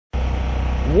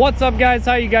What's up, guys?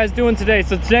 How you guys doing today?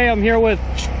 So today I'm here with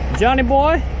Johnny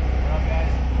Boy. What's up, guys?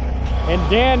 And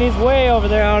Dan, he's way over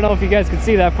there. I don't know if you guys can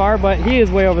see that far, but he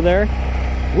is way over there.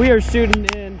 We are shooting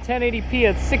in 1080p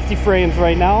at 60 frames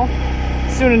right now.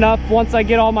 Soon enough, once I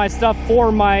get all my stuff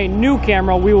for my new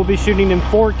camera, we will be shooting in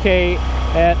 4K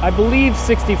at, I believe,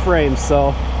 60 frames.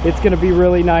 So it's going to be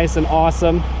really nice and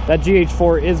awesome. That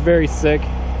GH4 is very sick.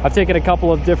 I've taken a couple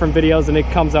of different videos and it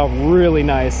comes out really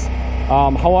nice.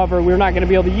 However, we're not going to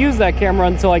be able to use that camera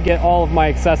until I get all of my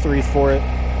accessories for it,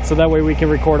 so that way we can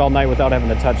record all night without having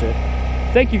to touch it.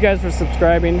 Thank you guys for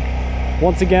subscribing.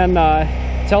 Once again,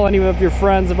 tell any of your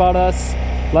friends about us.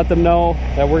 Let them know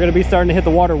that we're going to be starting to hit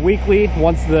the water weekly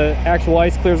once the actual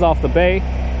ice clears off the bay.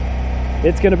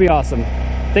 It's going to be awesome.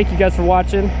 Thank you guys for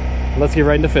watching. Let's get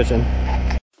right into fishing.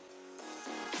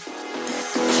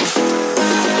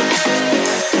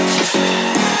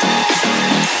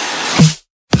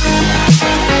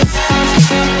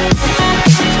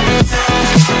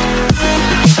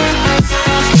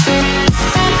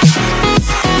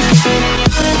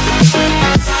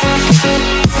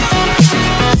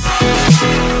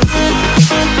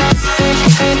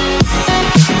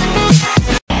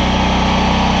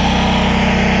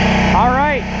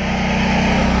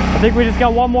 I think we just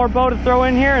got one more bow to throw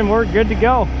in here and we're good to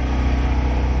go.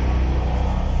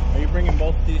 Are you bringing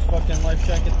both these fucking life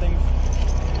jacket things?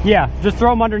 Yeah, just throw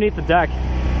them underneath the deck. Ooh,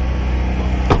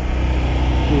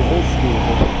 old school.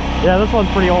 Yeah, this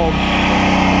one's pretty old.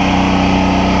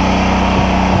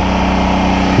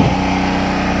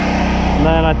 And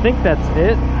then I think that's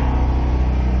it.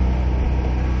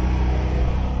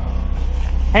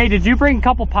 Hey, did you bring a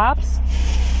couple pops?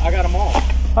 I got them all.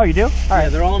 Oh, you do? All right. Yeah,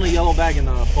 they're all in a yellow bag in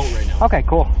the boat right now. Okay,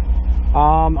 cool.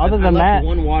 Other than that,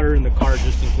 one water in the car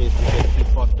just in case we get too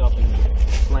fucked up and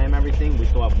slam everything. We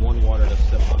still have one water to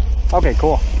sip on. okay,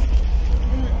 cool.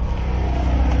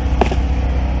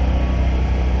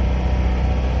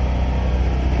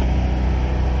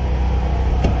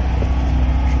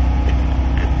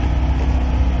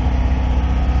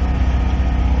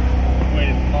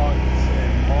 Waiting months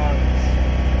and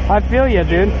months. I feel you,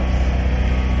 dude.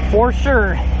 For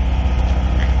sure.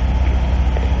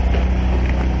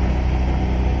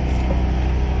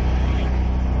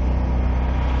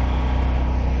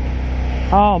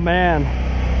 Oh man,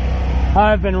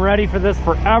 I've been ready for this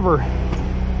forever.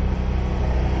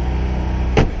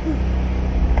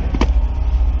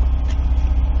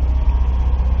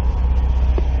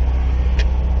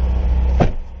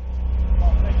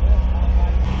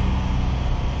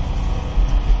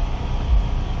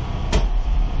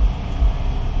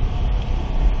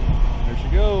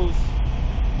 Goes.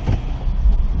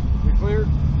 We cleared.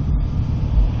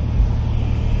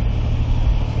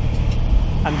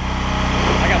 I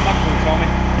got muck boots on me.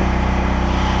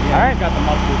 Yeah, all right. Got the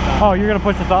muck boots on. Oh, you're gonna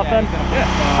push this off then? Yeah.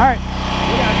 All right.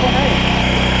 Yeah, go ahead.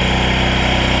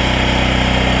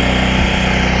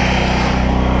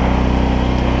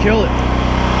 Kill it.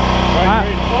 Right,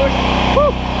 ready to push?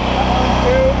 Woo. 1,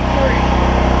 2,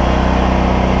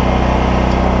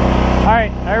 3. All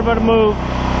right, everybody move.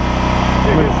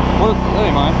 Well, that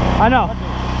ain't mine. I know.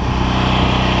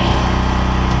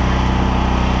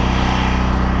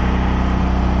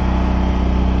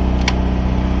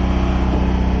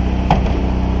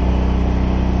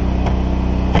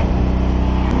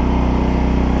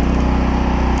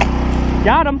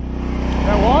 Got him.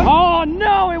 That one? Oh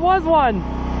no, it was one.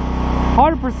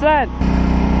 100%.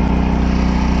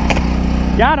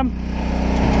 Got him.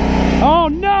 Oh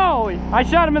no, I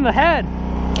shot him in the head.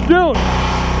 Dude.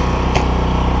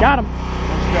 Got him.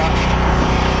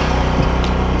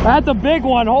 That's a big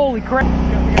one. Holy crap.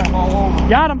 We got him all over.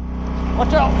 Got him.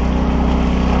 Watch out.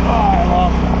 Oh, I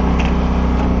lost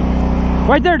him.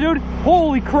 Right there, dude.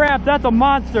 Holy crap. That's a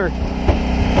monster.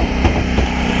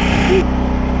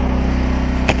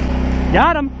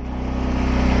 Got him.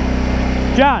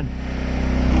 John.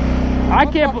 I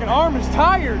can't. My arm is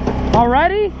tired.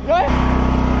 Already? Go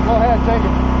ahead, take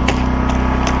it.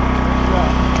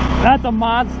 That's a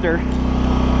monster.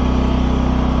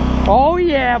 Oh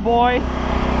yeah, boy.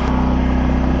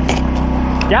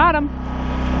 Got him.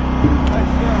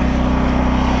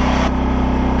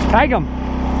 Tag him.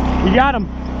 You got him.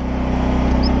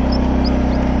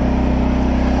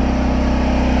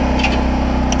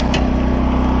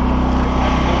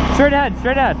 Straight ahead,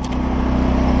 straight ahead.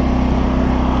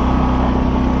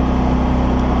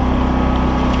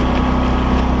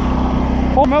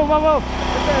 Oh, move, move, move.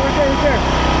 Right there.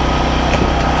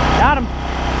 Got him.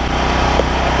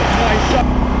 Nice shot.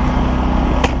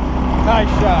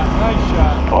 Nice shot. Nice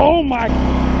shot. Oh my.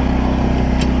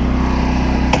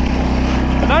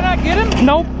 Did I not get him?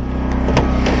 Nope.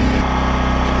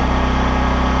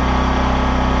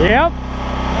 Yep. I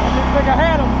didn't think I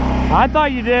had him. I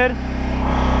thought you did.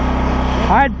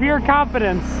 I had pure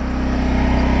confidence.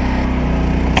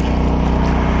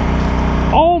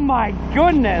 Oh my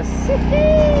goodness.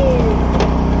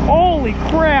 Holy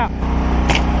crap.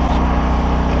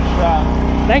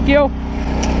 Thank you.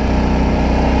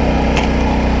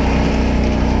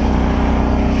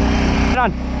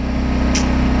 Done.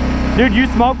 Dude, you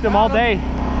smoked them all day.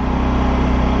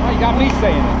 Oh, you got me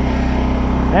saying it.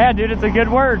 Yeah, dude, it's a good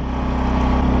word.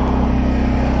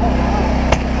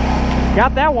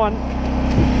 Got that one.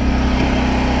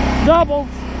 Doubles.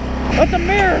 What's a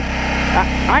mirror?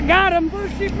 I got him.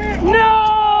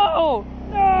 No!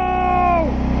 No!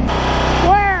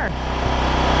 Where?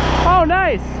 Oh,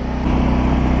 nice.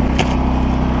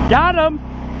 Got him.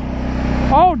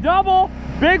 Oh, double.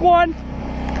 Big one.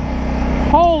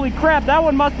 Holy crap, that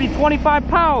one must be 25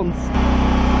 pounds.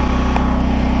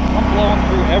 I'm blowing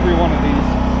through every one of these.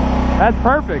 That's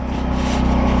perfect.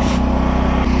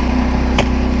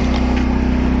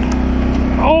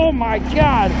 Oh my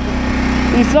God.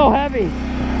 He's so heavy.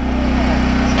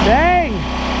 Dang.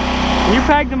 You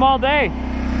pegged him all day.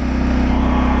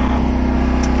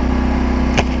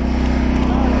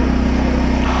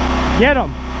 Get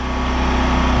him.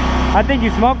 I think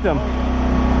you smoked him.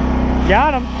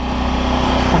 Got him.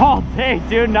 All day,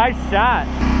 dude. Nice shot.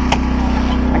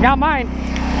 I got mine.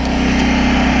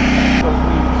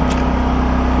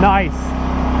 Nice.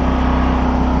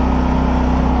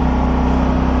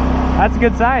 That's a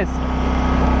good size.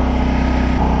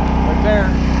 Right there.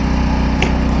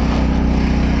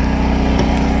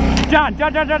 John.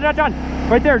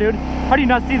 Right there, dude. How do you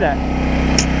not see that?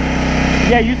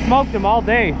 Yeah, you smoked him all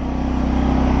day.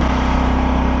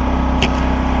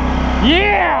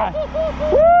 Yeah!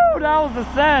 Woo! That was a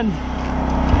send.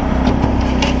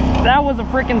 That was a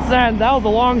freaking send. That was a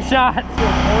long shot.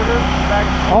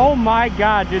 Oh my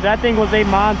God, dude. That thing was a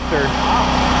monster.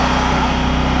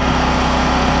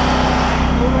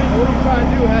 What are we trying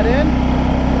to do? Head in?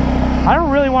 I don't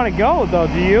really want to go, though.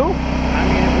 Do you? I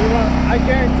mean, if we run, I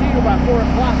guarantee you by 4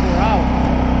 o'clock we're out.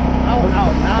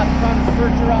 Out. Not trying to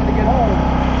search around to get home.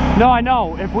 No, I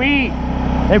know. If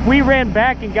we ran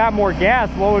back and got more gas,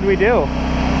 what would we do?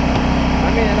 I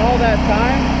mean, in all that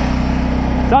time,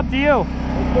 It's up to you.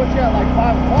 we'll put you at like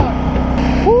 5 o'clock.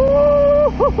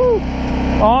 Woo!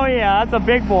 Oh yeah, that's a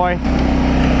big boy.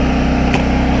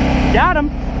 Got him.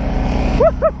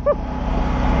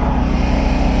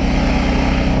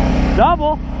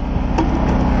 Double.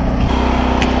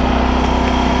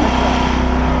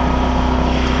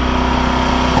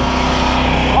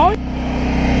 Oh,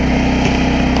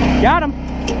 got him.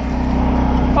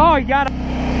 Oh, he got him.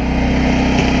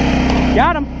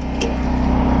 Got him.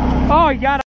 Oh, he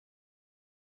got him.